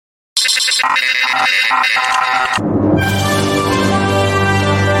Hello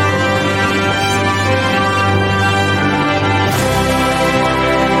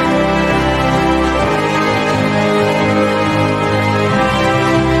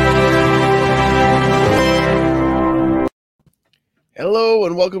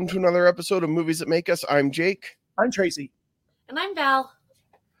and welcome to another episode of Movies That Make Us. I'm Jake. I'm Tracy. And I'm Val.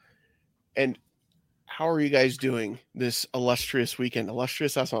 And how are you guys doing this illustrious weekend?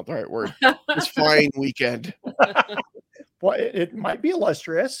 Illustrious, that's not the right word. This fine weekend. Well, it might be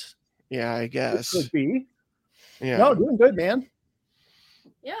illustrious. Yeah, I guess. It could be. Yeah. No, doing good, man.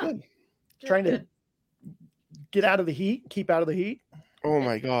 Yeah. Good. Trying to get out of the heat, keep out of the heat. Oh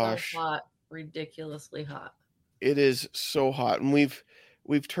my gosh. So hot, ridiculously hot. It is so hot. And we've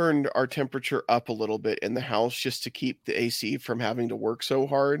turned our temperature up a little bit in the house just to keep the AC from having to work so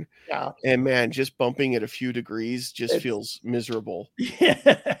hard. Yeah. And man, just bumping it a few degrees just feels miserable.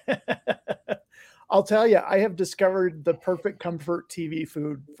 Yeah. I'll tell you, I have discovered the perfect comfort TV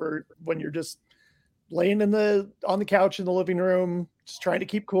food for when you're just laying on the couch in the living room, just trying to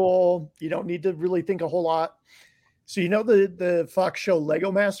keep cool. You don't need to really think a whole lot. So you know the Fox show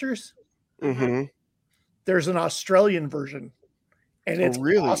Lego Masters? Mm-hmm. There's an Australian version, and it's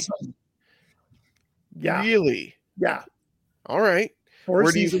really awesome. Yeah. Really? Yeah. All right.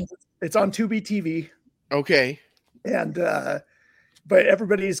 4 seasons. It's on Tubi TV. Okay. And but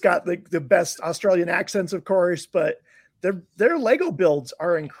everybody's got the best Australian accents, of course, but their Lego builds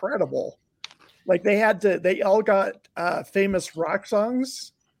are incredible. Like they all got famous rock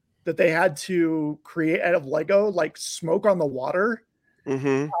songs that they had to create out of Lego, like Smoke on the Water,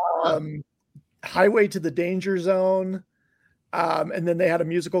 Highway to the Danger Zone. And then they had a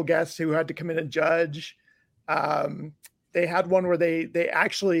musical guest who had to come in and judge. They had one where they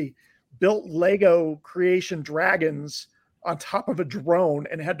actually built Lego creation dragons on top of a drone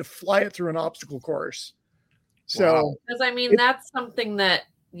and had to fly it through an obstacle course. So, because I mean, that's something that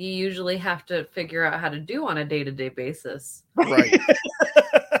you usually have to figure out how to do on a day-to-day basis. Right.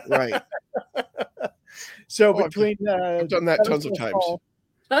 Right. So between I've done that tons of times.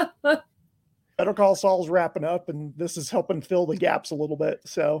 Better Call Saul's wrapping up, and this is helping fill the gaps a little bit.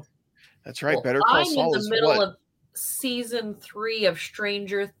 So that's right. Better Call Saul is in the middle of season 3 of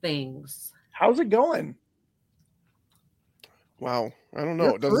Stranger Things. How's it going? Wow. I don't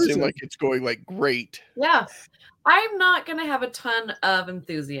know. It doesn't seem like it's going like great. Yeah. I'm not going to have a ton of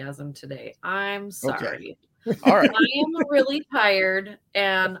enthusiasm today. I'm sorry. Okay. All right. I am really tired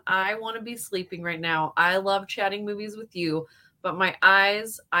and I want to be sleeping right now. I love chatting movies with you, but my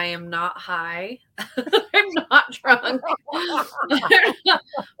eyes, I am not high. I'm not drunk.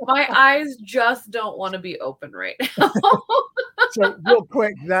 My eyes just don't want to be open right now. So real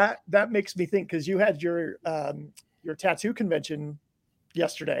quick, that makes me think, because you had your tattoo convention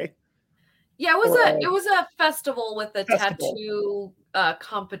yesterday. Yeah, it was a festival with a tattoo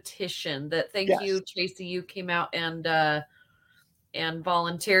competition. Thank you, Tracy. You came out and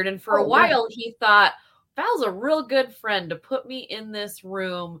volunteered, and for a while he thought Val's a real good friend to put me in this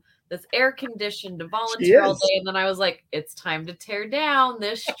room that's air conditioned to volunteer all day. And then I was like, it's time to tear down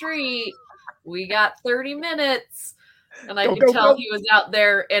this street. We got 30 minutes, and I could tell he was out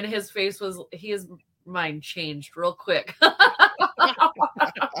there, and his mind changed real quick.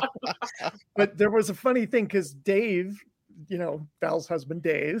 But there was a funny thing, because Dave, Val's husband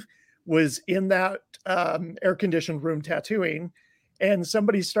Dave, was in that air-conditioned room tattooing, and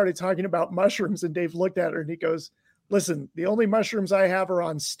somebody started talking about mushrooms, and Dave looked at her and he goes, "Listen, the only mushrooms I have are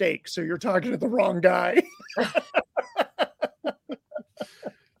on steak, so you're talking to the wrong guy."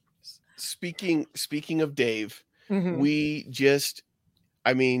 Speaking of Dave, we just,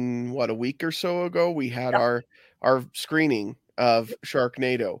 a week or so ago, we had our screening of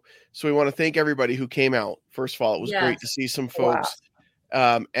Sharknado. So we want to thank everybody who came out. First of all, it was great to see some folks.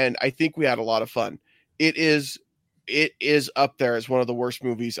 Wow. And I think we had a lot of fun. It is up there as one of the worst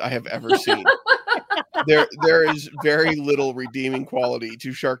movies I have ever seen. There is very little redeeming quality to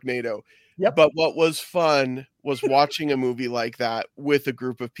Sharknado. Yep. But what was fun was watching a movie like that with a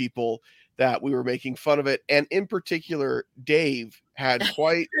group of people that we were making fun of it. And in particular, Dave had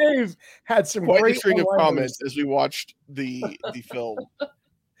quite a string of comments as we watched the film.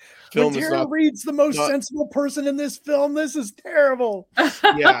 When Tara Reid's the most sensible person in this film, this is terrible.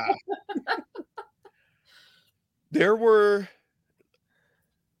 Yeah. There were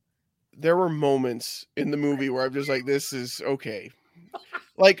moments in the movie where I'm just like, this is okay.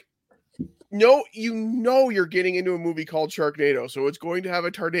 Like, no, you're getting into a movie called Sharknado, so it's going to have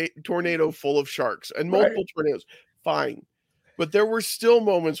a tornado full of sharks and multiple tornadoes. Fine. But there were still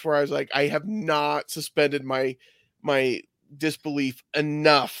moments where I was like, I have not suspended my disbelief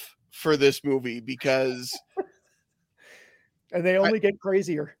enough for this movie because and they only get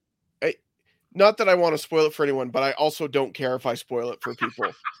crazier. Not that I want to spoil it for anyone, but I also don't care if I spoil it for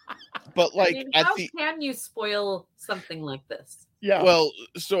people. But like, how can you spoil something like this? Yeah. Well,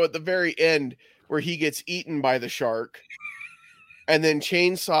 so at the very end, where he gets eaten by the shark, and then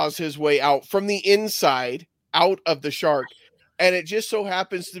chainsaws his way out from the inside, out of the shark, and it just so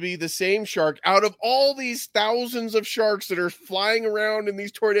happens to be the same shark out of all these thousands of sharks that are flying around in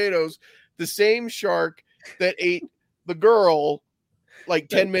these tornadoes, the same shark that ate the girl like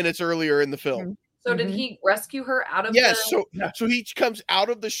 10 minutes earlier in the film. So did he rescue her out of so he comes out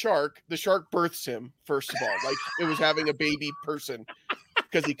of the shark births him, first of all, like it was having a baby person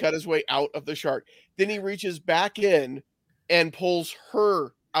because he cut his way out of the shark. Then he reaches back in and pulls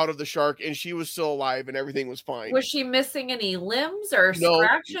her out of the shark, and she was still alive and everything was fine. Was she missing any limbs or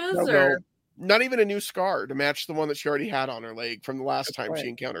scratches? No. Not even a new scar to match the one that she already had on her leg from the last time she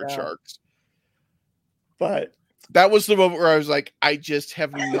encountered sharks. But that was the moment where I was like, I just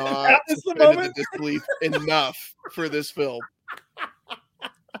have not suspended the disbelief enough for this film.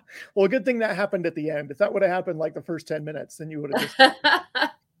 Well, a good thing that happened at the end. If that would have happened like the first 10 minutes, then you would have just...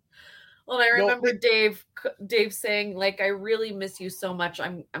 Well, I remember Dave saying, like, I really miss you so much.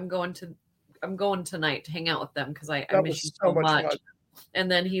 I'm going tonight to hang out with them because I miss you so much. Fun.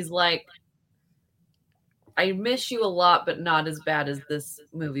 And then he's like, I miss you a lot, but not as bad as this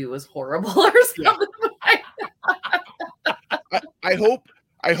movie was horrible or something. Yeah.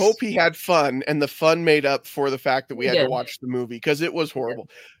 I hope he had fun, and the fun made up for the fact that we had to watch the movie because it was horrible.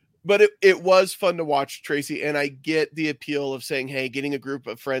 But it was fun to watch, Tracy, and I get the appeal of saying, hey, getting a group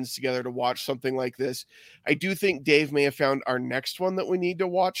of friends together to watch something like this. I do think Dave may have found our next one that we need to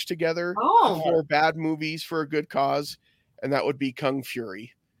watch together for bad movies for a good cause, and that would be Kung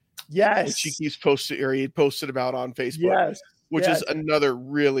Fury. Yes. Which he keeps he posted about on Facebook. Which is another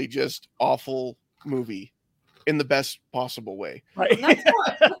really just awful movie in the best possible way. Right.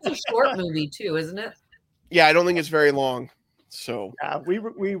 That's a short movie too, isn't it? Yeah, I don't think it's very long. So we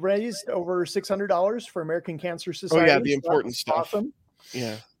raised over $600 for American Cancer Society. Oh yeah, the important stuff. Awesome.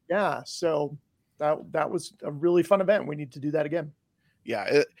 Yeah. So that was a really fun event. We need to do that again.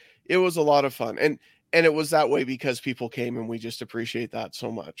 Yeah, it was a lot of fun, and it was that way because people came, and we just appreciate that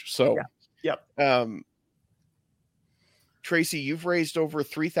so much. So Tracy, you've raised over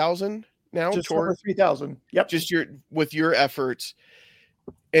 3,000 now. Just over 3,000. Yep. Just with your efforts,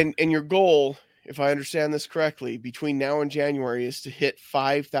 and your goal, if I understand this correctly, between now and January is to hit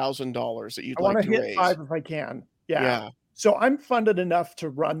 $5,000 that you'd like to raise. I want to hit 5 if I can. Yeah. So I'm funded enough to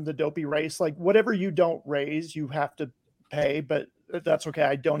run the Dopey race. Like whatever you don't raise, you have to pay, but that's okay.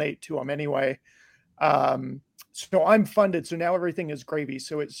 I donate to them anyway. So I'm funded. So now everything is gravy.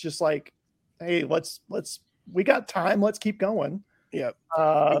 So it's just like, hey, we got time. Let's keep going. Yeah.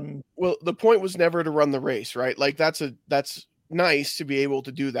 Well, the point was never to run the race, right? Like that's nice to be able to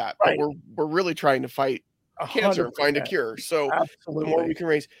do that, but we're really trying to fight cancer and find a cure. So absolutely, the more we can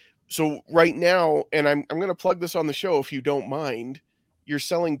raise. So right now, and I'm going to plug this on the show if you don't mind, you're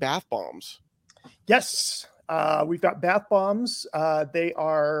selling bath bombs. Yes, we've got bath bombs. They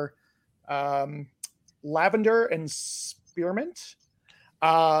are lavender and spearmint.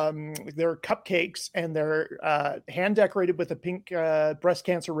 They're cupcakes, and they're hand decorated with a pink breast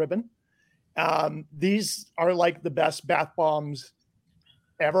cancer ribbon. These are like the best bath bombs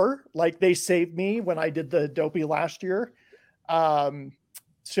ever. Like they saved me when I did the Dopey last year.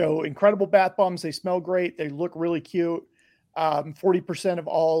 So incredible bath bombs. They smell great. They look really cute. 40% of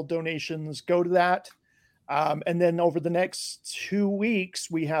all donations go to that. And then over the next 2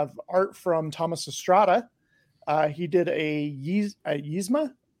 weeks, we have art from Thomas Estrada. He did a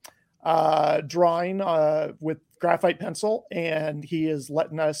Yzma drawing with graphite pencil, and he is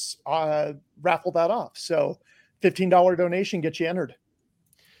letting us raffle that off. So $15 donation gets you entered.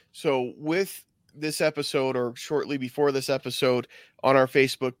 So with this episode, or shortly before this episode, on our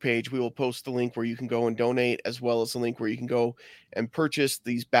Facebook page, we will post the link where you can go and donate, as well as the link where you can go and purchase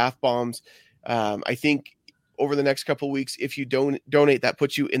these bath bombs. I think over the next couple of weeks, if you donate, that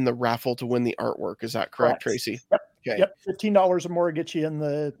puts you in the raffle to win the artwork. Is that correct, Tracy? Yep. Okay. Yep. $15 or more gets you in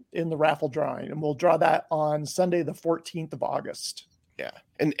the raffle drawing, and we'll draw that on Sunday, the 14th of August. Yeah.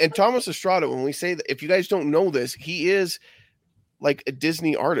 And Thomas Estrada, when we say that, if you guys don't know this, he is like a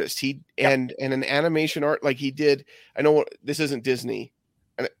Disney artist. And an animation art, like he did. I know this isn't Disney,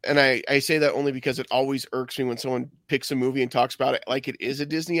 and I say that only because it always irks me when someone picks a movie and talks about it like it is a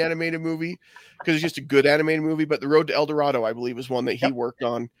Disney animated movie, because it's just a good animated movie. But The Road to El Dorado, I believe, is one that he worked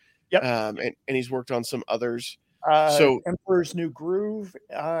on. Yep. And he's worked on some others. So Emperor's New Groove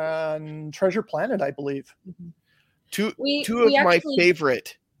and Treasure Planet, I believe. Two of my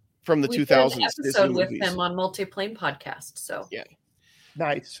favorite from the 2000s. Did an episode with him on Multiplane podcast. So yeah,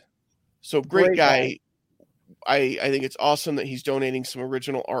 nice. So great guy. I think it's awesome that he's donating some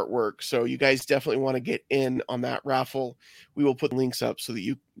original artwork. So you guys definitely want to get in on that raffle. We will put links up so that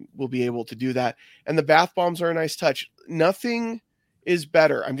you will be able to do that. And the bath bombs are a nice touch. Nothing is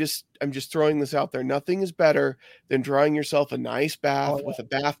better. I'm just throwing this out there. Nothing is better than drawing yourself a nice bath with a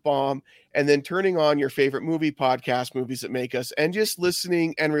bath bomb and then turning on your favorite movie podcast, Movies That Make Us, and just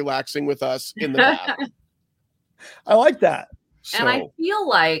listening and relaxing with us in the bath. I like that. So, and I feel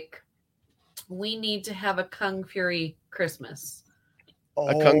like we need to have a Kung Fury Christmas.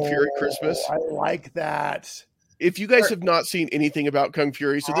 A Kung Fury Christmas? I like that. If you guys have not seen anything about Kung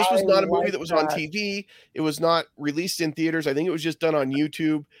Fury, so this was not a movie that was on TV. It was not released in theaters. I think it was just done on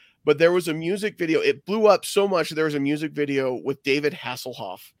YouTube. But there was a music video. It blew up so much. There was a music video with David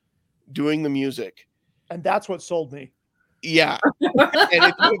Hasselhoff doing the music. And that's what sold me. Yeah. And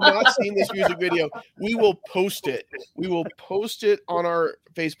if you have not seen this music video, we will post it. We will post it on our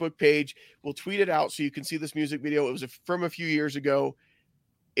Facebook page. We'll tweet it out so you can see this music video. It was from a few years ago.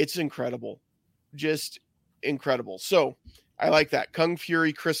 It's incredible. Just incredible. So I like that. Kung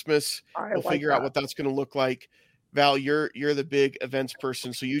Fury Christmas. We'll figure out what that's going to look like. Val, you're the big events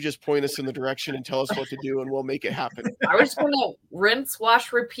person, so you just point us in the direction and tell us what to do, and we'll make it happen. I was going to rinse,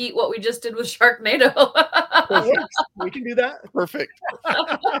 wash, repeat what we just did with Sharknado. We can do that. Perfect.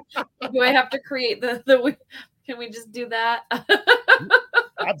 Do I have to create the can we just do that?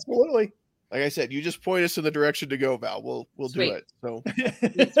 Absolutely. Like I said, you just point us in the direction to go, Val. We'll do it. So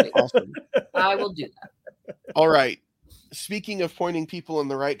Sweet. Awesome. I will do that. All right. Speaking of pointing people in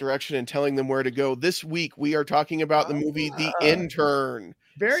the right direction and telling them where to go, this week we are talking about the movie The Intern.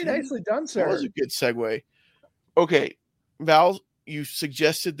 Very nicely done, sir. That was a good segue. Okay, Val, you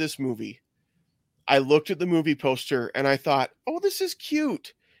suggested this movie. I looked at the movie poster and I thought, oh, this is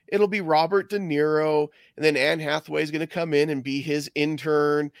cute. It'll be Robert De Niro, and then Anne Hathaway is going to come in and be his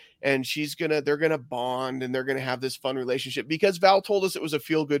intern, and they're going to bond, and they're going to have this fun relationship because Val told us it was a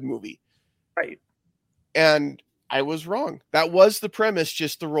feel-good movie. Right. And I was wrong. That was the premise,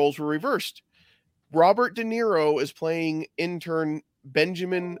 just the roles were reversed. Robert De Niro is playing intern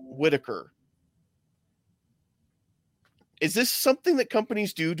Benjamin Whittaker. Is this something that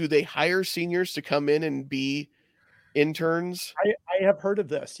companies do? Do they hire seniors to come in and be interns? I have heard of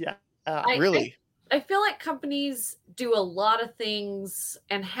this. Yeah. Really? I feel like companies do a lot of things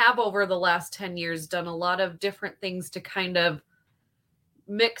and have over the last 10 years done a lot of different things to kind of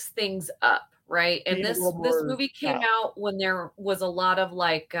mix things up. Right. And this movie came out when there was a lot of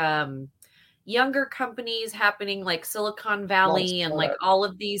like younger companies happening, like Silicon Valley and like all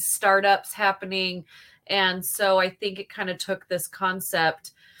of these startups happening. And so I think it kind of took this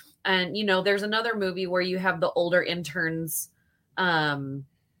concept. And, there's another movie where you have the older interns.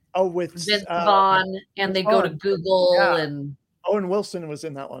 With Vince Vaughn, and they go to Google and Owen Wilson was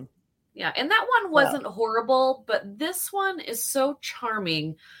in that one. Yeah. And that one wasn't horrible, but this one is so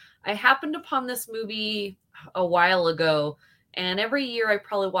charming. I happened upon this movie a while ago, and every year I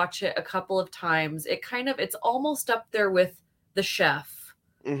probably watch it a couple of times. It's almost up there with The Chef,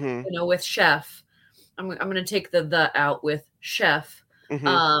 with Chef. I'm going to take the out with Chef.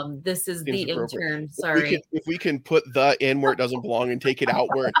 Mm-hmm. This is The Intern. Sorry. If we can put the in where it doesn't belong and take it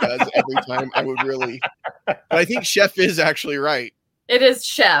out where it does every time, I would really. But I think Chef is actually right. It is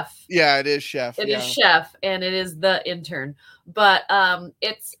Chef. Yeah, it is Chef. It is Chef, and it is The Intern. But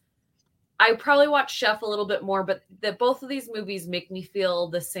I probably watch Chef a little bit more, but both of these movies make me feel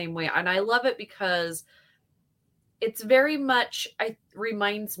the same way. And I love it because it's very much,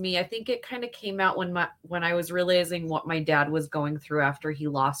 reminds me, I think it kind of came out when I was realizing what my dad was going through after he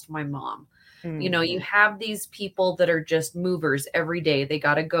lost my mom. Mm-hmm. You have these people that are just movers every day. They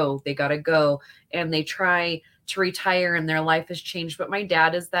got to go, and they try to retire and their life has changed. But my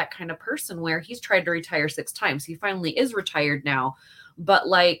dad is that kind of person where he's tried to retire 6 times. He finally is retired now. But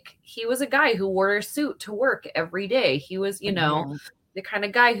like, he was a guy who wore a suit to work every day. He was, the kind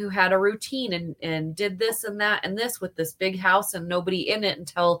of guy who had a routine and did this and that and this with this big house and nobody in it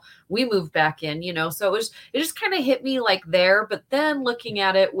until we moved back in, So it just kind of hit me like there. But then looking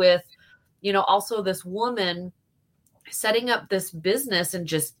at it with, also this woman setting up this business and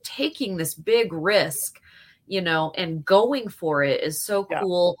just taking this big risk, and going for it is so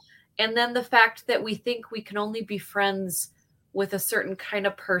cool. And then the fact that we think we can only be friends with a certain kind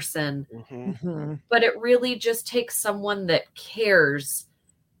of person, but it really just takes someone that cares,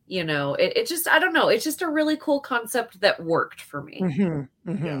 it just, I don't know. It's just a really cool concept that worked for me.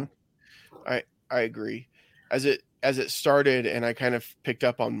 Yeah, I agree. As it started and I kind of picked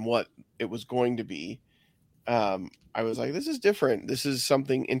up on what it was going to be, I was like, this is different. This is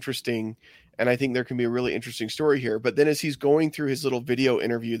something interesting. And I think there can be a really interesting story here. But then as he's going through his little video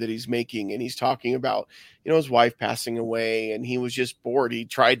interview that he's making, and he's talking about, his wife passing away, and he was just bored. He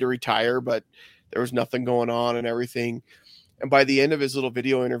tried to retire, but there was nothing going on and everything. And by the end of his little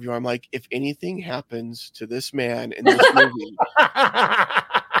video interview, I'm like, if anything happens to this man in this movie, I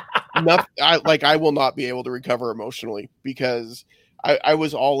will not be able to recover emotionally, because I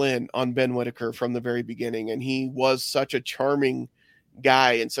was all in on Ben Whitaker from the very beginning, and he was such a charming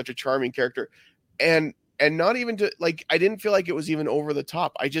guy and such a charming character, and not even to I didn't feel like it was even over the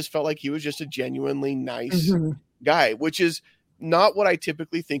top. I just felt like he was just a genuinely nice guy, which is not what I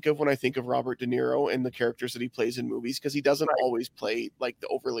typically think of when I think of Robert De Niro and the characters that he plays in movies, because he doesn't always play like the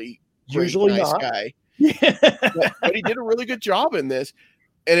overly usually nice not. Guy. But he did a really good job in this.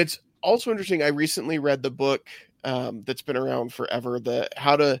 And it's also interesting. I recently read the book that's been around forever, the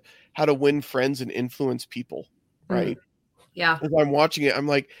how to win friends and influence people. Right. Yeah. As I'm watching it, I'm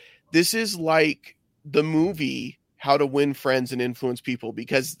like, this is like the movie How to Win Friends and Influence People,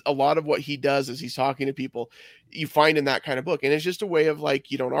 because a lot of what he does is he's talking to people you find in that kind of book. And it's just a way of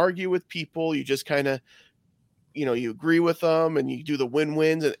you don't argue with people. You just kind of, you agree with them, and you do the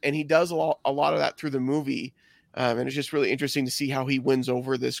win-wins. And he does a lot of that through the movie. And it's just really interesting to see how he wins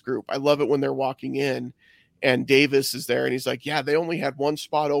over this group. I love it when they're walking in and Davis is there, and he's like, yeah, they only had one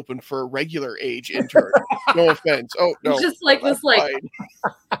spot open for a regular age intern. No offense. Oh, no. It's just like this, like...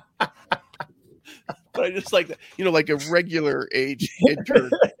 But I just like that, like a regular age intern.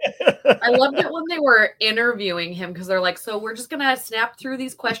 I loved it when they were interviewing him, because they're like, so we're just going to snap through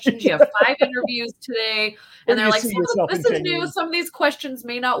these questions. You have 5 interviews today. And they're like, this is new. Some of these questions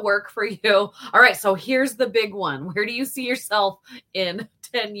may not work for you. All right, so here's the big one. Where do you see yourself in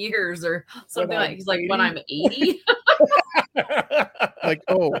 10 years or something like? He's like, when I'm 80? Like,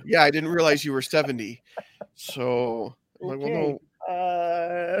 oh, yeah, I didn't realize you were 70. So, I'm like, well,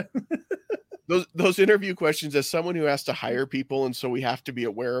 no. Those interview questions, as someone who has to hire people, and so we have to be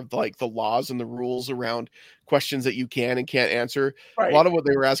aware of the laws and the rules around questions that you can and can't answer. Right. A lot of what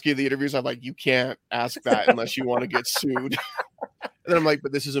they were asking in the interviews, I'm like, you can't ask that unless you want to get sued. And then I'm like,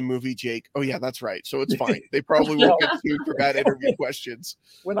 but this is a movie, Jake. Oh yeah, that's right. So it's fine. They probably won't get sued for bad interview questions.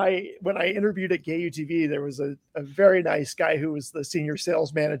 When I interviewed at KUTV, there was a very nice guy who was the senior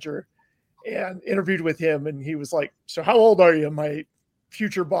sales manager, and interviewed with him, and he was like, so how old are you? My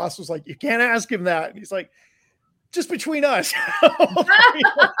future boss was like, you can't ask him that. And he's like, just between us. He's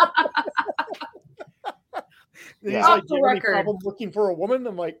like, do you have any problem looking for a woman?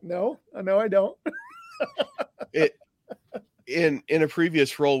 I'm like, no, I don't. In a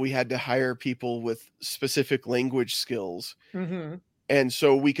previous role, we had to hire people with specific language skills. Mm-hmm. And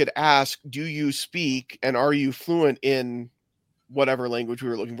so we could ask, do you speak and are you fluent in whatever language we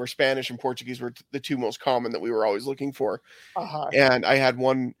were looking for? Spanish and Portuguese were the 2 most common that we were always looking for. And I had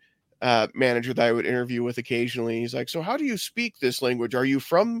one manager that I would interview with occasionally. He's like, so how do you speak this language? Are you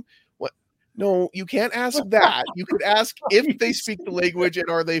from what? No, you can't ask that. You could ask if they speak the language and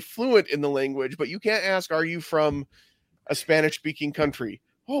are they fluent in the language, but you can't ask, are you from a Spanish speaking country?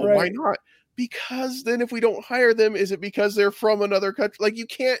 Oh, right. Why not? Because then if we don't hire them, is it because they're from another country? You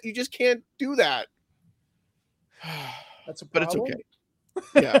just can't do that. That's a But problem. it's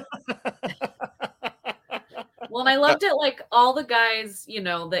okay. Yeah. Well, and I loved it, all the guys,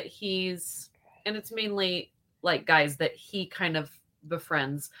 that he's, and it's mainly guys that he kind of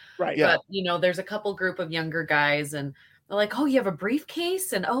befriends. Right. Yeah. But, there's a couple group of younger guys, and they're like, oh, you have a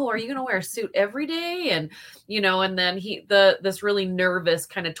briefcase? And, oh, are you going to wear a suit every day? And, and then this really nervous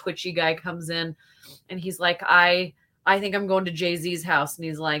kind of twitchy guy comes in, and he's like, I think I'm going to Jay-Z's house. And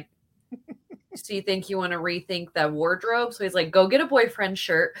he's like, so you think you want to rethink that wardrobe? So he's like, go get a boyfriend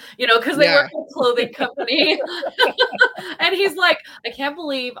shirt, because they work at a clothing company. And he's like, I can't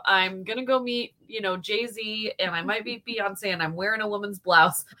believe I'm going to go meet, Jay-Z, and I might meet Beyonce, and I'm wearing a woman's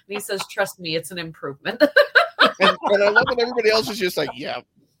blouse. And he says, trust me, it's an improvement. and I love that everybody else is just like, yeah.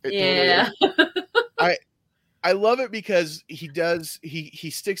 Totally I love it because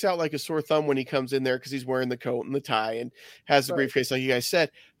he sticks out like a sore thumb when he comes in there, because he's wearing the coat and the tie and has the briefcase, like you guys said.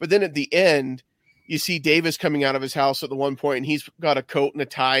 But then at the end, you see Davis coming out of his house at the one point, and he's got a coat and a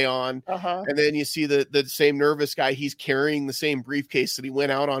tie on. And then you see the same nervous guy. He's carrying the same briefcase that he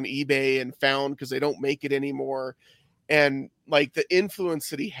went out on eBay and found, because they don't make it anymore. And the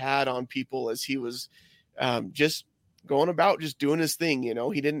influence that he had on people as he was just going about just doing his thing.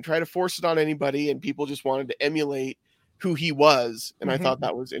 He didn't try to force it on anybody, and people just wanted to emulate who he was. And I thought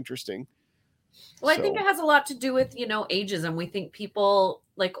that was interesting. Well, I think it has a lot to do with, ages. And we think people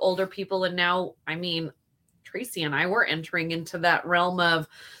older people, and now, I mean, Tracy and I were entering into that realm of,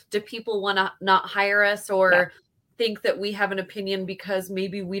 do people want to not hire us or think that we have an opinion because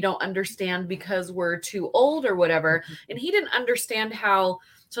maybe we don't understand because we're too old or whatever. And he didn't understand how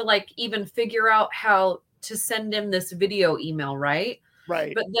to like even figure out how to send him this video email, right?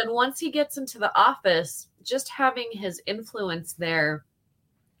 Right. But then once he gets into the office, just having his influence there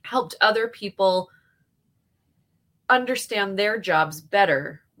helped other people understand their jobs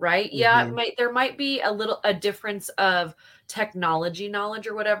better, right? Mm-hmm. Yeah, there might be a difference of technology knowledge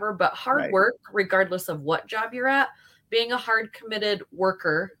or whatever, but hard work, regardless of what job you're at, being a hard committed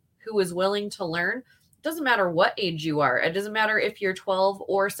worker who is willing to learn, doesn't matter what age you are. It doesn't matter if you're 12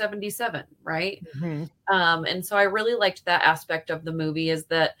 or 77, right? Mm-hmm. And so I really liked that aspect of the movie, is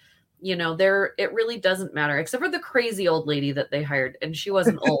that, you know, it really doesn't matter, except for the crazy old lady that they hired. And she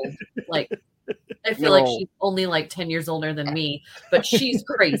wasn't old. Like, I feel like she's only like 10 years older than me, but she's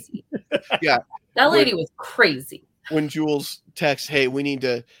crazy. Yeah. That lady was crazy. When Jules texts, hey, we need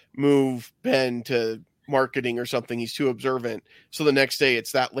to move Ben to marketing or something, he's too observant. So the next day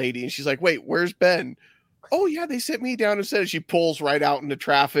it's that lady and she's like, wait, where's Ben? Oh yeah, they sent me down instead. She pulls right out into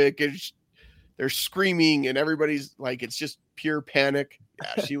traffic and they're screaming and everybody's like, it's just pure panic.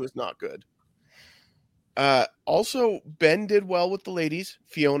 Yeah, she was not good. Also, Ben did well with the ladies.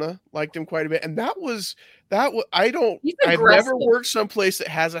 Fiona liked him quite a bit. And I've never worked someplace that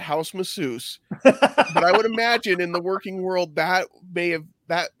has a house masseuse, but I would imagine in the working world that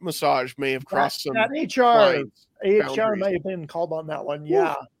massage may have crossed some AHR may have been called on that one.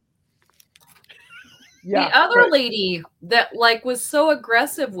 Yeah. Yeah. The other lady that like was so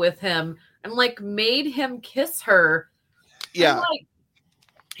aggressive with him and like made him kiss her. Yeah. Like,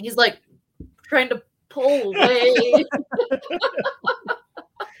 he's like trying to pull away.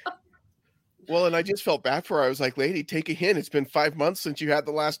 Well, and I just felt bad for her. I was like, lady, take a hint. It's been 5 months since you had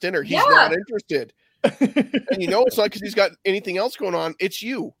the last dinner. He's not interested. And you know, it's not because he's got anything else going on. It's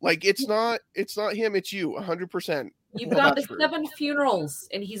you. Like, it's not him. It's you. 100%. You've gone to 7 funerals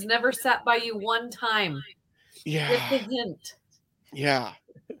and he's never sat by you one time. Yeah. Just a hint. Yeah.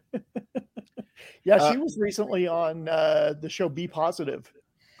 Yeah. She was recently on the show Be Positive.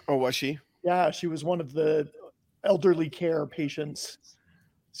 Oh, was she? Yeah. She was one of the elderly care patients.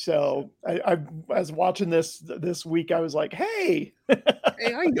 So I was watching this week. I was like, hey,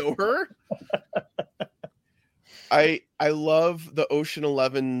 hey, I know her. I love the Ocean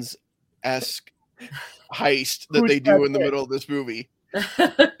 11's-esque heist that they do in the middle of this movie.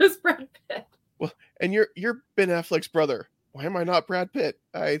 Who's Brad Pitt? Well, and you're Ben Affleck's brother. Why am I not Brad Pitt?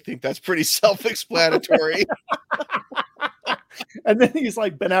 I think that's pretty self-explanatory. And then he's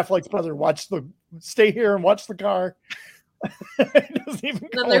like, Ben Affleck's brother, stay here and watch the car.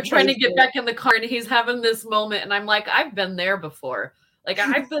 Then they're trying to get back in the car and he's having this moment and I'm like, I've been there before. Like,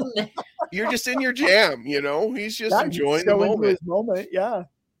 I've been there. You're just in your jam, you know? He's just enjoying the moment. Yeah.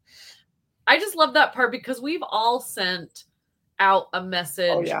 I just love that part because we've all sent out a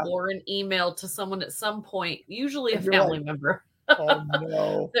message or an email to someone at some point, usually a family member,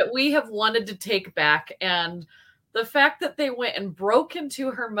 that we have wanted to take back. And the fact that they went and broke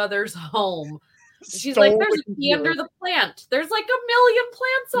into her mother's home, she's like, there's a key under the plant. There's like 1 million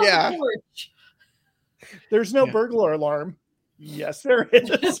plants on the porch. There's no burglar alarm. Yes, there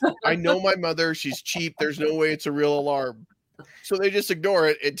is. I know my mother. She's cheap. There's no way it's a real alarm. So they just ignore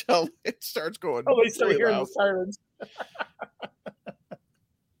it until it starts going. Oh, they start hearing the sirens.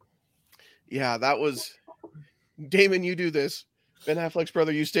 Yeah, that was... Damon, you do this. Ben Affleck's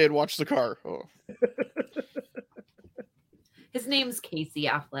brother, you stay and watch the car. Oh. His name's Casey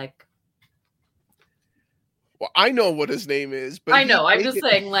Affleck. Well, I know what his name is, but I know. I'm just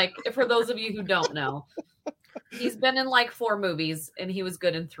saying, like, for those of you who don't know, he's been in like 4 movies, and he was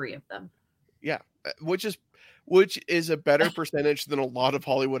good in 3 of them. Yeah, which is a better percentage than a lot of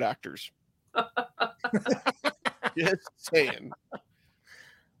Hollywood actors. Just saying,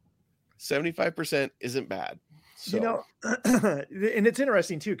 75% isn't bad. So. You know, and it's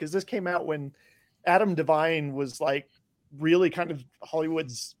interesting too because this came out when Adam Devine was like really kind of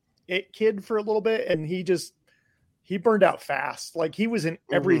Hollywood's it kid for a little bit, and he burned out fast. Like he was in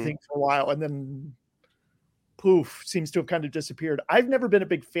everything for a while, and then poof, seems to have kind of disappeared. I've never been a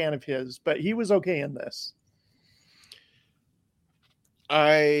big fan of his, but he was okay in this.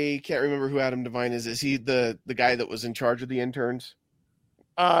 I can't remember who Adam Devine is. Is he the guy that was in charge of the interns?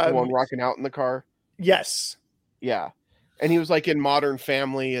 The one rocking out in the car? Yes. Yeah. And he was like in Modern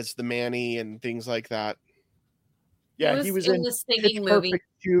Family as the Manny and things like that. Yeah, he was in the singing Pitch movie. Perfect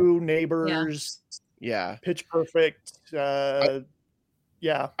 2, Neighbors. Yeah. Pitch Perfect.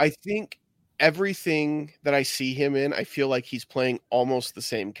 Yeah. I think everything that I see him in, I feel like he's playing almost the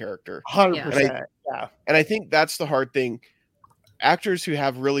same character. 100%. Yeah. And I think that's the hard thing. Actors who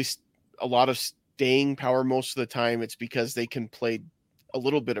have really a lot of staying power most of the time, it's because they can play a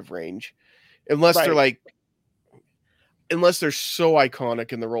little bit of range. Unless they're so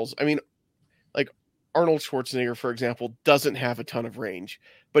iconic in the roles. I mean, like Arnold Schwarzenegger, for example, doesn't have a ton of range,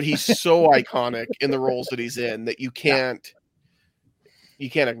 but he's so iconic in the roles that he's in that you can't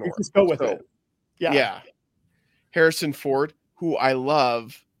ignore. You just go with it. Yeah. Harrison Ford, who I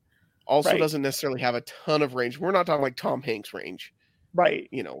love, also doesn't necessarily have a ton of range. We're not talking like Tom Hanks range. Right.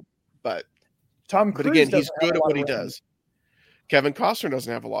 But Tom Cruise, but again, he's good at what he does. Kevin Costner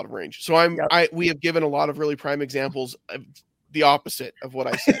doesn't have a lot of range. So we have given a lot of really prime examples of the opposite of what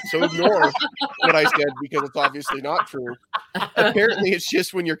I said. So ignore what I said because it's obviously not true. Apparently it's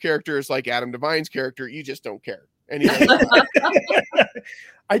just when your character is like Adam Devine's character, you just don't care. Anyway.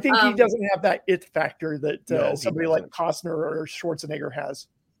 I think he doesn't have that it factor that somebody like Costner or Schwarzenegger has.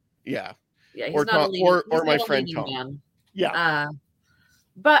 Yeah. Yeah. He's or not Tom, or my friend Tom. Man. Yeah.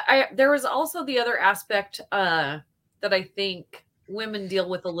 But there was also the other aspect that I think women deal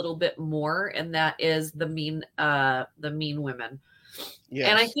with a little bit more, and that is the mean women. Yes.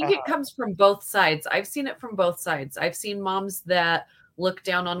 And I think it comes from both sides. I've seen it from both sides. I've seen moms that look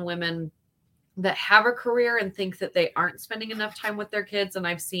down on women that have a career and think that they aren't spending enough time with their kids. And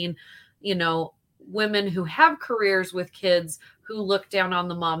I've seen, women who have careers with kids who look down on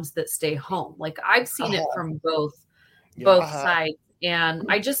the moms that stay home. Like I've seen it from both sides. And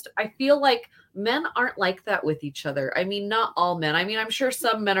I feel like men aren't like that with each other. I mean, not all men. I mean, I'm sure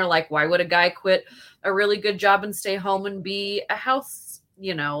some men are like, why would a guy quit a really good job and stay home and be a house,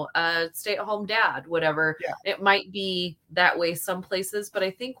 a stay-at-home dad, whatever. Yeah. It might be that way some places, but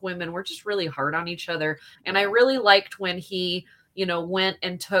I think women, we're just really hard on each other. And I really liked when he, went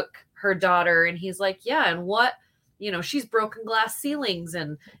and took her daughter and he's like, yeah, and what, she's broken glass ceilings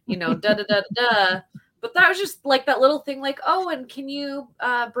and, da, da, da, da, da. But that was just like that little thing like, oh, and can you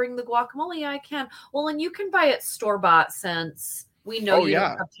bring the guacamole? Yeah, I can. Well, and you can buy it store-bought since we know you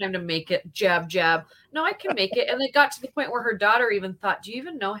don't have time to make it. Jab, jab. No, I can make it. And it got to the point where her daughter even thought, do you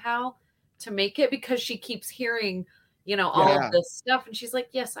even know how to make it? Because she keeps hearing, all of this stuff. And she's like,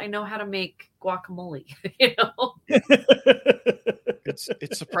 yes, I know how to make guacamole.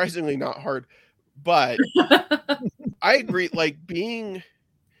 It's surprisingly not hard. But I agree, like being...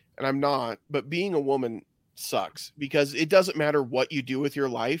 And I'm not, but being a woman sucks because it doesn't matter what you do with your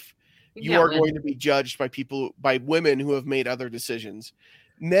life. You are going to be judged by women who have made other decisions.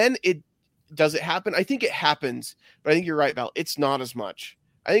 Men, does it happen? I think it happens, but I think you're right, Val. It's not as much.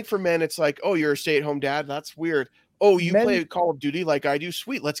 I think for men, it's like, oh, you're a stay-at-home dad. That's weird. Oh, you play Call of Duty like I do.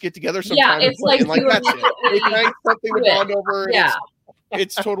 Sweet. Let's get together sometime. Yeah, it's like, that's it. It's something to bond over. Yeah.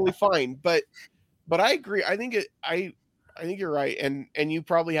 It's totally fine. But I agree. I think you're right, and you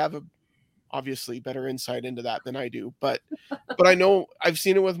probably have obviously better insight into that than I do. But I know I've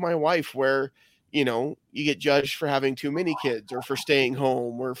seen it with my wife where you get judged for having too many kids or for staying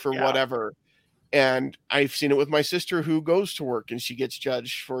home or for whatever. And I've seen it with my sister who goes to work and she gets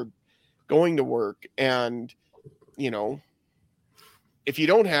judged for going to work. And if you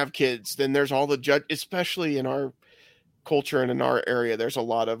don't have kids, then there's all the especially in our culture and in our area, there's a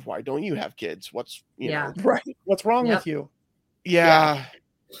lot of, why don't you have kids? What's right? What's wrong with you? Yeah.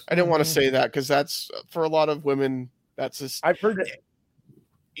 I didn't want to say that because that's for a lot of women. That's just, I've heard it.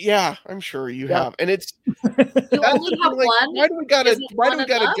 Yeah, I'm sure you have. And it's you only have like, one. Why do we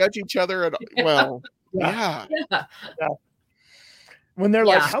gotta judge each other at well? Yeah. When they're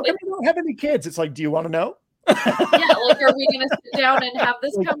like, how come you don't have any kids? It's like, do you want to know? Like, are we going to sit down and have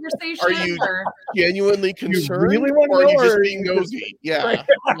this conversation? Are you genuinely concerned, or are you just being nosy? Yeah.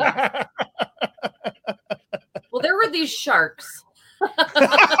 Well, there were these sharks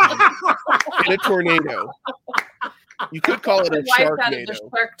in a tornado. You could call it a sharknado. A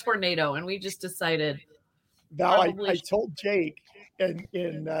shark tornado, and we just decided. Val, I told Jake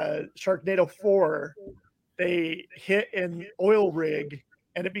in Sharknado 4, they hit an oil rig,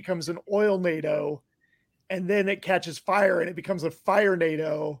 and it becomes an oil-nado. And then it catches fire and it becomes a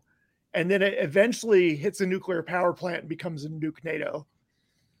fire-nado. And then it eventually hits a nuclear power plant and becomes a nuke-nado.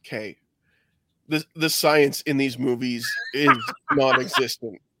 Okay. The science in these movies is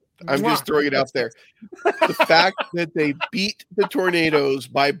non-existent. I'm just throwing it out there. The fact that they beat the tornadoes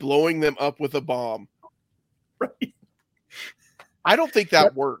by blowing them up with a bomb. Right. I don't think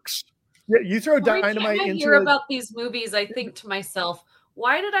that works. Yeah, you throw dynamite into hear about these movies, I think to myself,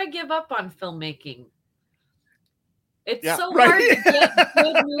 why did I give up on filmmaking? It's so hard to get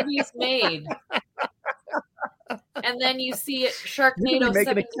good movies made. And then you see it, Sharknado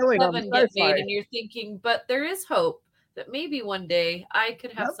 77 get made, and you're thinking, but there is hope that maybe one day I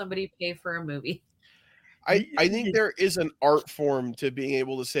could have somebody pay for a movie. I think there is an art form to being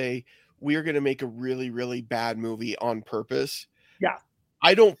able to say we're going to make a really, really bad movie on purpose. Yeah.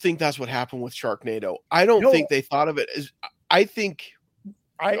 I don't think that's what happened with Sharknado. I don't think they thought of it as. I think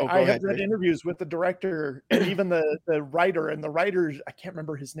I have read interviews with the director and even the writer, and the writer, I can't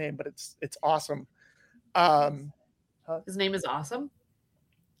remember his name, but it's awesome. His name is Awesome.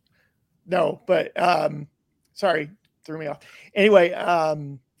 No, but sorry, threw me off. Anyway,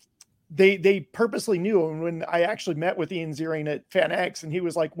 they purposely knew, and when I actually met with Ian Ziering at FanX, and he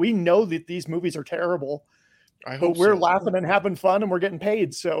was like, "We know that these movies are terrible, but we're laughing and having fun, and we're getting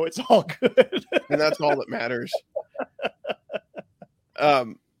paid, so it's all good." And that's all that matters.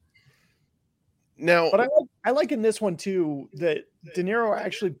 Now, but I like in this one too that De Niro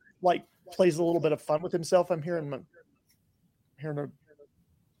actually like plays a little bit of fun with himself. I'm hearing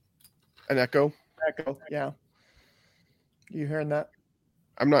an echo. Yeah. You hearing that?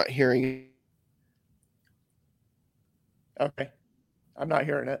 I'm not hearing it. Okay. I'm not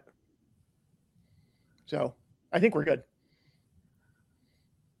hearing it. So I think we're good.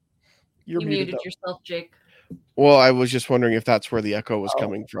 You muted yourself, Jake. Well, I was just wondering if that's where the echo was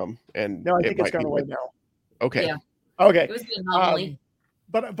coming from. And no, I think it's gone away now. Okay. Yeah. Okay. It was the anomaly.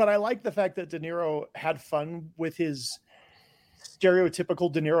 But I like the fact that De Niro had fun with his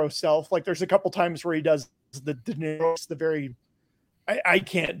stereotypical De Niro self. Like there's a couple times where he does the De Niro, the very, I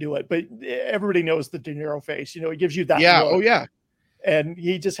can't do it, but everybody knows the De Niro face. You know, he gives you that. Yeah. look. Oh yeah. And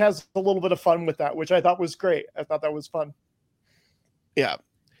he just has a little bit of fun with that, which I thought was great. I thought that was fun. Yeah.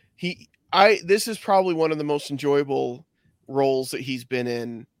 This is probably one of the most enjoyable roles that he's been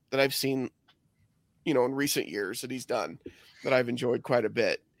in that I've seen, in recent years that he's done, that I've enjoyed quite a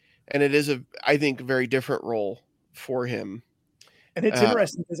bit. And it is I think, a very different role for him. And it's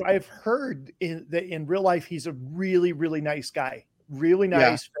interesting because I've heard that in real life, he's a really, really nice guy, really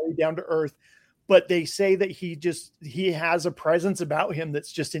nice, very down to earth. But they say that he has a presence about him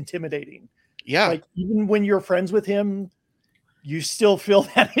that's just intimidating. Yeah. Like even when you're friends with him, you still feel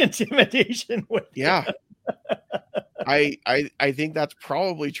that intimidation with him. I think that's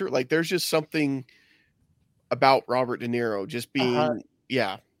probably true. Like there's just something about Robert De Niro just being,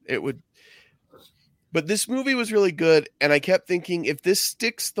 it would. But this movie was really good. And I kept thinking, if this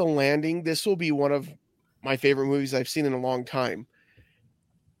sticks the landing, this will be one of my favorite movies I've seen in a long time.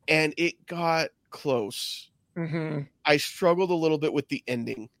 And it got close. Mm-hmm. I struggled a little bit with the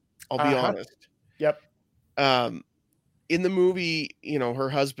ending. I'll be honest. Yep. In the movie, her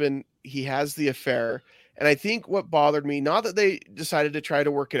husband, he has the affair. And I think what bothered me, not that they decided to try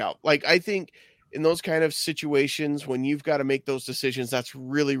to work it out. Like, I think in those kind of situations, when you've got to make those decisions, that's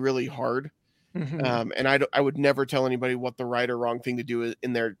really, really hard. Mm-hmm. And I would never tell anybody what the right or wrong thing to do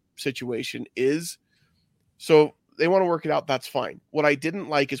in their situation is. So they want to work it out. That's fine. What I didn't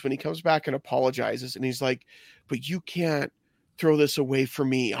like is when he comes back and apologizes and he's like, but you can't throw this away from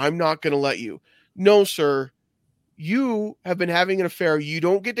me. I'm not going to let you. No, sir. You have been having an affair. You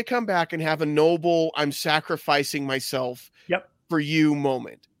don't get to come back and have a noble, I'm sacrificing myself for you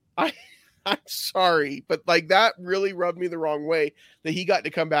moment. I'm sorry, but like that really rubbed me the wrong way that he got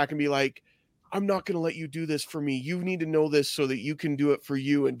to come back and be like, I'm not going to let you do this for me. You need to know this so that you can do it for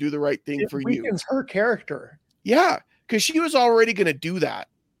you and do the right thing for you. It weakens her character. Yeah, because she was already going to do that.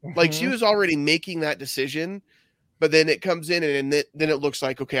 Mm-hmm. Like she was already making that decision. But then it comes in and then it looks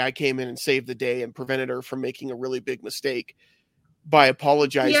like, okay, I came in and saved the day and prevented her from making a really big mistake by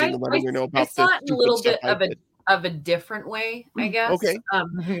apologizing and letting her know about I saw it in a little bit of a different way, I guess. Okay.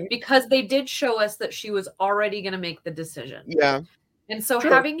 Because they did show us that she was already going to make the decision. Yeah. And so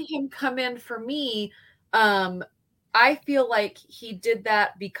having him come in for me, I feel like he did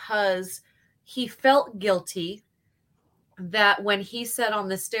that because he felt guilty that when he said on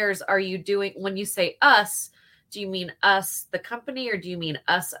the stairs, when you say us, do you mean us, the company, or do you mean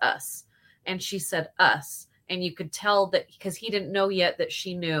us? And she said us. And you could tell that because he didn't know yet that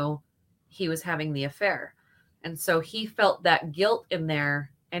she knew he was having the affair. And so he felt that guilt in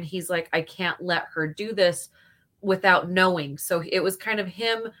there. And he's like, I can't let her do this without knowing. So it was kind of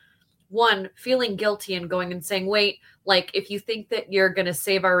him, one, feeling guilty and going and saying, wait, like if you think that you're going to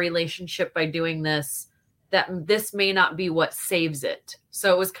save our relationship by doing this, that this may not be what saves it.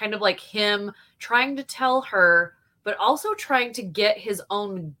 So it was kind of like him trying to tell her, but also trying to get his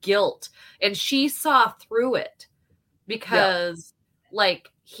own guilt. And she saw through it because like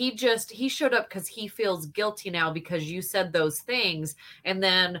he showed up because he feels guilty now because you said those things. And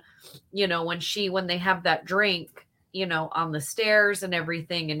then, when they have that drink, on the stairs and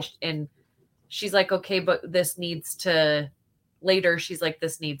everything, and she's like, okay, but this needs to, later she's like,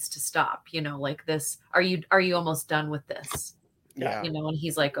 this needs to stop, like this, are you almost done with this? Yeah. And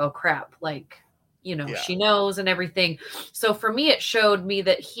he's like, oh crap, like you know, she knows and everything. So for me, it showed me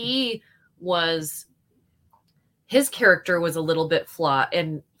that his character was a little bit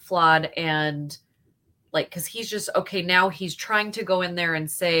flawed and like, because he's just, okay, now he's trying to go in there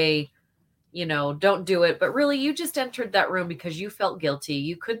and say, you know, don't do it. But really, you just entered that room because you felt guilty.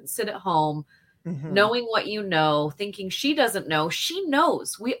 You couldn't sit at home knowing what you know, thinking she doesn't know. She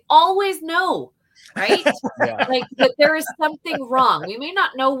knows. We always know, right? Like that there is something wrong. We may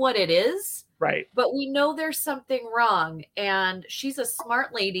not know what it is, right? But we know there's something wrong. And she's a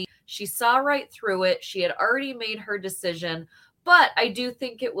smart lady. She saw right through it. She had already made her decision. But I do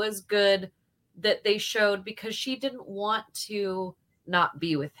think it was good that they showed, because she didn't want to not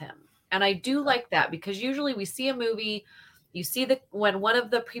be with him. And I do like that, because usually we see a movie, you see when one of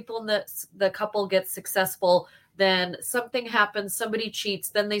the people in the couple gets successful, then something happens, somebody cheats,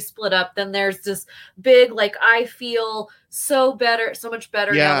 then they split up, then there's this big, like, I feel so much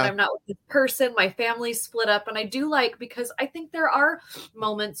better now that I'm not with this person, my family's split up. And I do like, because I think there are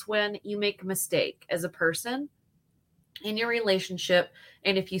moments when you make a mistake as a person in your relationship,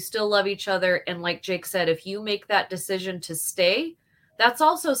 and if you still love each other, and like Jake said, if you make that decision to stay, that's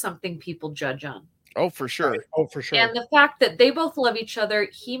also something people judge on. Oh, for sure. Oh, for sure. And the fact that they both love each other,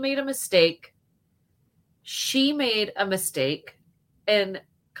 he made a mistake, she made a mistake, and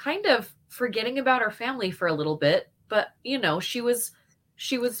kind of forgetting about her family for a little bit, but you know, she was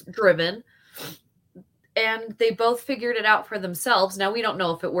driven, and they both figured it out for themselves. Now, we don't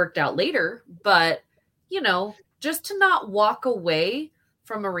know if it worked out later, but you know, just to not walk away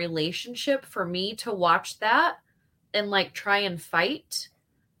from a relationship, for me to watch that and like try and fight,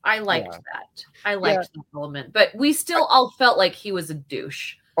 I liked that. I liked that element, but we still all felt like he was a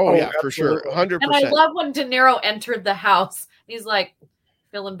douche. Oh yeah, for sure. 100%. And I love when De Niro entered the house. He's like,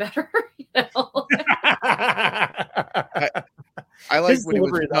 feeling better, you know? I like when he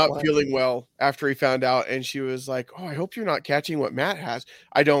was not feeling well after he found out, and she was like, "Oh, I hope you're not catching what Matt has.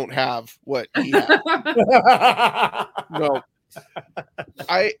 I don't have what he has." No,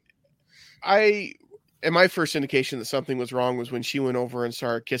 and my first indication that something was wrong was when she went over and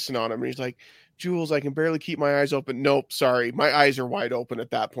started kissing on him, and he's like, "Jules, I can barely keep my eyes open." Nope, sorry, my eyes are wide open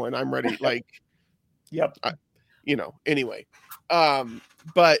at that point. I'm ready. Like, yep. Anyway,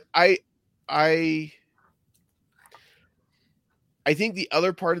 but I think the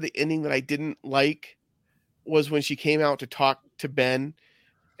other part of the ending that I didn't like was when she came out to talk to Ben,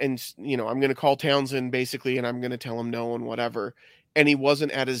 and I'm going to call Townsend basically, and I'm going to tell him no and whatever. And he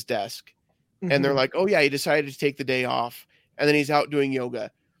wasn't at his desk, and they're like, "Oh yeah, he decided to take the day off, and then he's out doing yoga."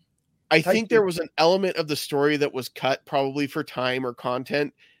 I think there was an element of the story that was cut probably for time or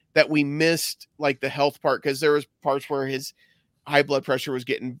content that we missed, like the health part, because there was parts where his high blood pressure was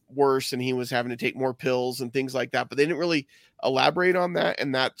getting worse and he was having to take more pills and things like that, but they didn't really elaborate on that,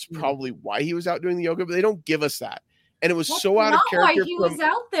 and that's probably why he was out doing the yoga, but they don't give us that, and it was so out of character. Why he was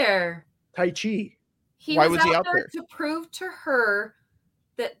out there. Tai Chi. Why was he out there to prove to her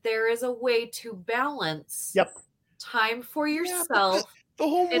that there is a way to balance time for yourself, the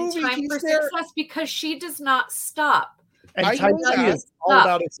whole movie, and time for success, because she does not stop. And Tai Chi is all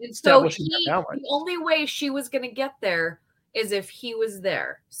about establishing that balance. The only way she was going to get there is if he was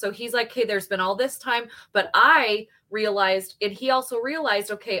there. So he's like, "Hey, there's been all this time, but I realized," and he also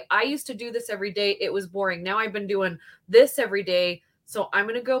realized, "Okay, I used to do this every day. It was boring. Now I've been doing this every day. So I'm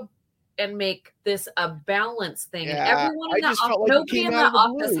going to go and make this a balance thing." And everyone in the office, nobody in the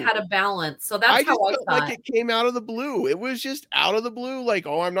office had a balance. So that's how I thought. Like it came out of the blue. It was just out of the blue. Like,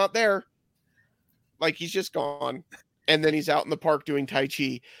 "Oh, I'm not there." Like he's just gone. And then he's out in the park doing Tai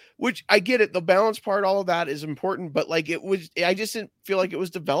Chi, which I get it. The balance part, all of that is important, but like I just didn't feel like it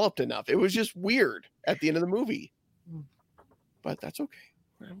was developed enough. It was just weird at the end of the movie, but that's okay.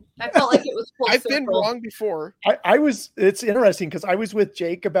 I felt like it was full I've been wrong before. It's interesting because I was with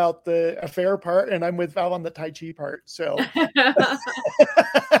Jake about the affair part, and I'm with Val on the Tai Chi part. So yeah,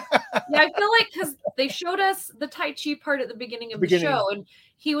 I feel like because they showed us the Tai Chi part at the beginning of the show, and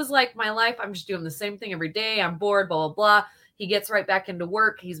he was like, "My life, I'm just doing the same thing every day. I'm bored, blah, blah, blah." He gets right back into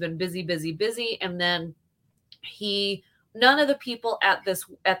work. He's been busy. And then none of the people at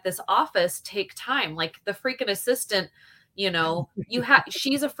this office take time. Like the freaking assistant,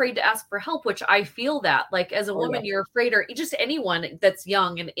 she's afraid to ask for help, which I feel that, like, as a woman, you're afraid, or just anyone that's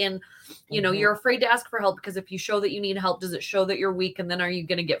young and you're afraid to ask for help, because if you show that you need help, does it show that you're weak? And then are you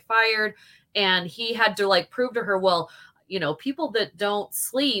going to get fired? And he had to like prove to her, well, people that don't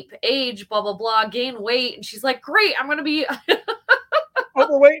sleep, age, blah, blah, blah, gain weight. And she's like, "Great, I'm going to be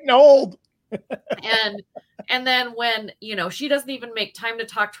overweight and old." And And then when, she doesn't even make time to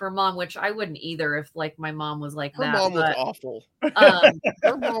talk to her mom, which I wouldn't either if like my mom was like her that. Mom was awful.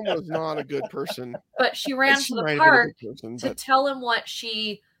 Her mom was not a good person. But she ran to the park to tell him what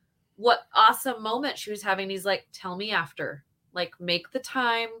awesome moment she was having. He's like, tell me after. Like, make the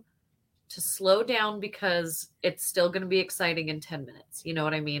time to slow down because it's still going to be exciting in 10 minutes. You know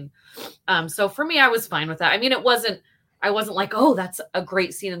what I mean? So for me, I was fine with that. I mean, I wasn't like, oh, that's a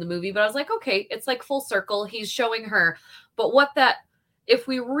great scene in the movie, but I was like, okay, it's like full circle. He's showing her. But if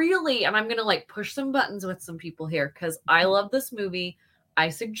we really, and I'm going to like push some buttons with some people here because I love this movie. I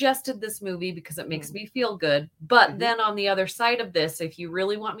suggested this movie because it makes me feel good. But then on the other side of this, if you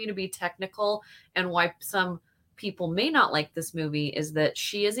really want me to be technical and why some people may not like this movie is that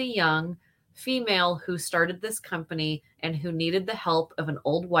she is a young female who started this company and who needed the help of an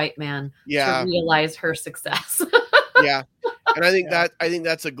old white man to realize her success. Yeah. And I think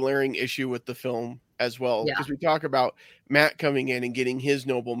that's a glaring issue with the film as well. Because we talk about Matt coming in and getting his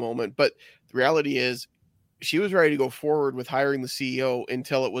noble moment. But the reality is she was ready to go forward with hiring the CEO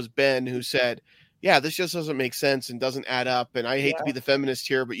until it was Ben who said, yeah, this just doesn't make sense and doesn't add up. And I hate to be the feminist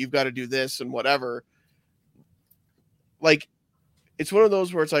here, but you've got to do this and whatever. Like, it's one of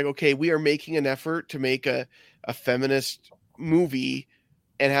those where it's like, okay, we are making an effort to make a feminist movie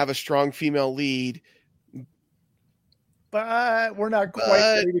and have a strong female lead. But we're not quite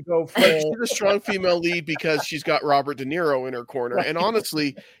ready to go full. She's a strong female lead because she's got Robert De Niro in her corner. Right. And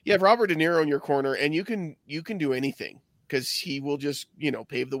honestly, you have Robert De Niro in your corner and you can do anything because he will just,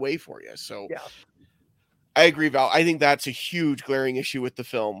 pave the way for you. So I agree, Val. I think that's a huge glaring issue with the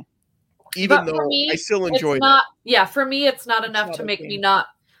film. Even though I still enjoyed it. Yeah, for me, it's not enough to make me not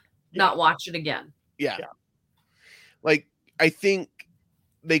watch it again. Yeah. Like, I think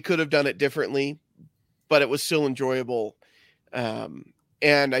they could have done it differently, but it was still enjoyable.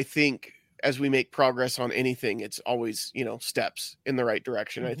 And I think as we make progress on anything, it's always, steps in the right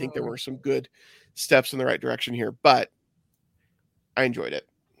direction. I think there were some good steps in the right direction here, but I enjoyed it.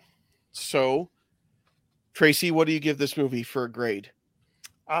 So, Tracy, what do you give this movie for a grade?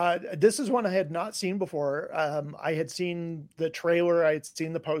 This is one I had not seen before. I had seen the trailer. I had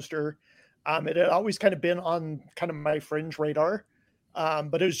seen the poster. It had always kind of been on kind of my fringe radar.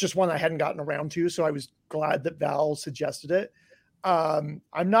 But it was just one I hadn't gotten around to. So I was glad that Val suggested it. I'm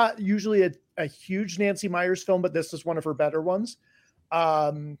not usually a huge Nancy Meyers film, but this is one of her better ones.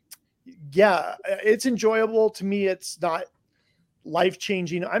 It's enjoyable to me. It's not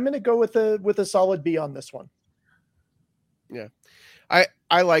life-changing. I'm going to go with a solid B on this one. Yeah.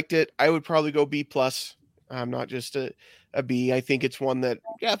 I liked it. I would probably go B+. I'm not just a B. I think it's one that,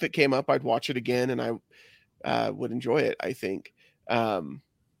 if it came up, I'd watch it again and I would enjoy it, I think.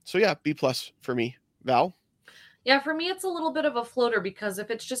 B+ for me. Val? Yeah, for me, it's a little bit of a floater because if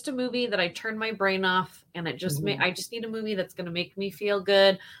it's just a movie that I turn my brain off and it just I just need a movie that's going to make me feel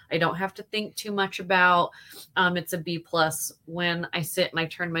good. I don't have to think too much about. It's a B+. When I sit and I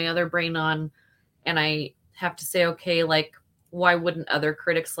turn my other brain on and I have to say, okay, like, why wouldn't other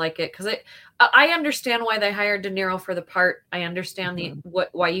critics like it? Because I understand why they hired De Niro for the part. I understand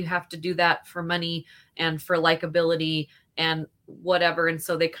why you have to do that for money and for likability and whatever. And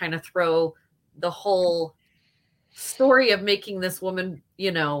so they kind of throw the whole story of making this woman,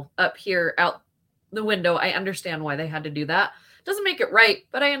 up here out the window. I understand why they had to do that. Doesn't make it right,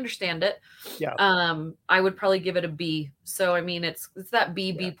 but I understand it. Yeah. I would probably give it a B. So, I mean, it's that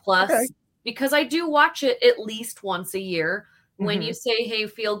B+, because I do watch it at least once a year. When you say, hey,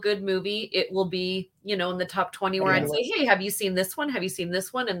 feel good movie, it will be, in the top 20 where I'd say, hey, have you seen this one? Have you seen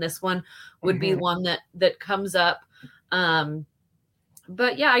this one? And this one would be one that comes up.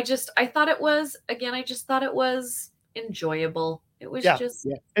 But yeah, I thought it was enjoyable. It was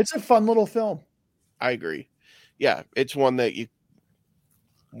it's a fun little film. I agree. Yeah. It's one that you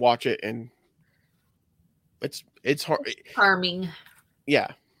watch it and it's hard. Charming. Yeah.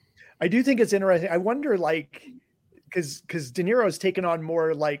 I do think it's interesting. I wonder, like, because De Niro has taken on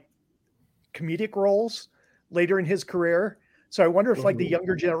more like comedic roles later in his career. So I wonder if like the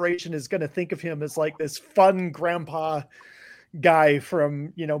younger generation is going to think of him as like this fun grandpa guy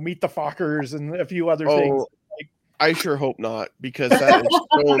from, Meet the Fockers and a few other things. I sure hope not, because that is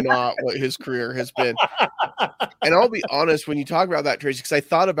so not what his career has been. And I'll be honest, when you talk about that, Tracy, because I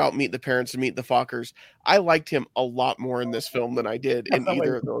thought about Meet the Parents and Meet the Fockers, I liked him a lot more in this film than I did in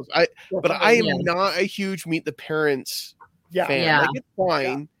either of those. But I am not a huge Meet the Parents fan. Yeah. Like, it's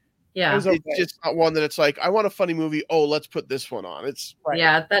fine. Yeah. It's just not one that it's like, I want a funny movie. Oh, let's put this one on. It's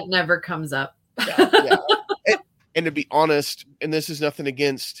that never comes up. And to be honest, and this is nothing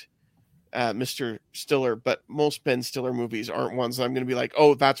against Mr. Stiller, but most Ben Stiller movies aren't ones that I'm going to be like,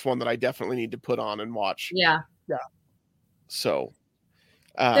 oh, that's one that I definitely need to put on and watch. Yeah. So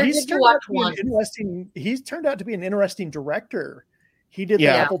he's turned out to be an interesting director. He did the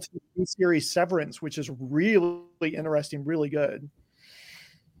Apple TV series Severance, which is really interesting, really good.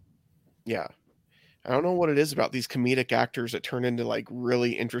 Yeah. I don't know what it is about these comedic actors that turn into like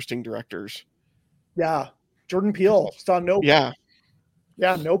really interesting directors. Yeah. Jordan Peele saw Nope. Yeah.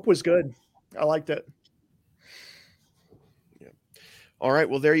 Yeah. Nope was good. I liked it. Yeah. All right.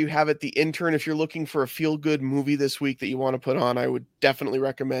 Well, there you have it. The Intern. If you're looking for a feel-good movie this week that you want to put on, I would definitely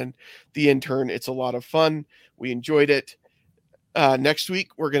recommend The Intern. It's a lot of fun. We enjoyed it. Next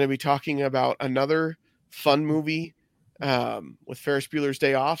week, we're going to be talking about another fun movie with Ferris Bueller's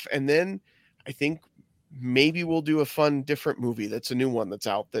Day Off. And then I think maybe we'll do a fun, different movie. That's a new one that's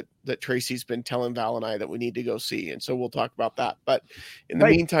out that Tracy's been telling Val and I that we need to go see. And so we'll talk about that. But in the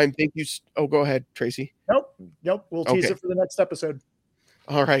meantime, thank you. Oh, go ahead, Tracy. Nope. We'll tease it for the next episode.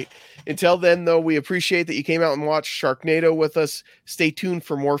 All right. Until then, though, we appreciate that you came out and watched Sharknado with us. Stay tuned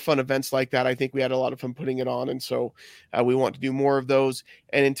for more fun events like that. I think we had a lot of fun putting it on. And so we want to do more of those.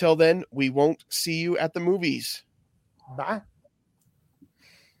 And until then, we won't see you at the movies. Bye.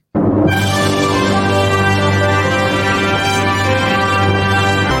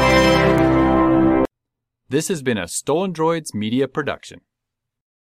 This has been a Stolen Droids Media production.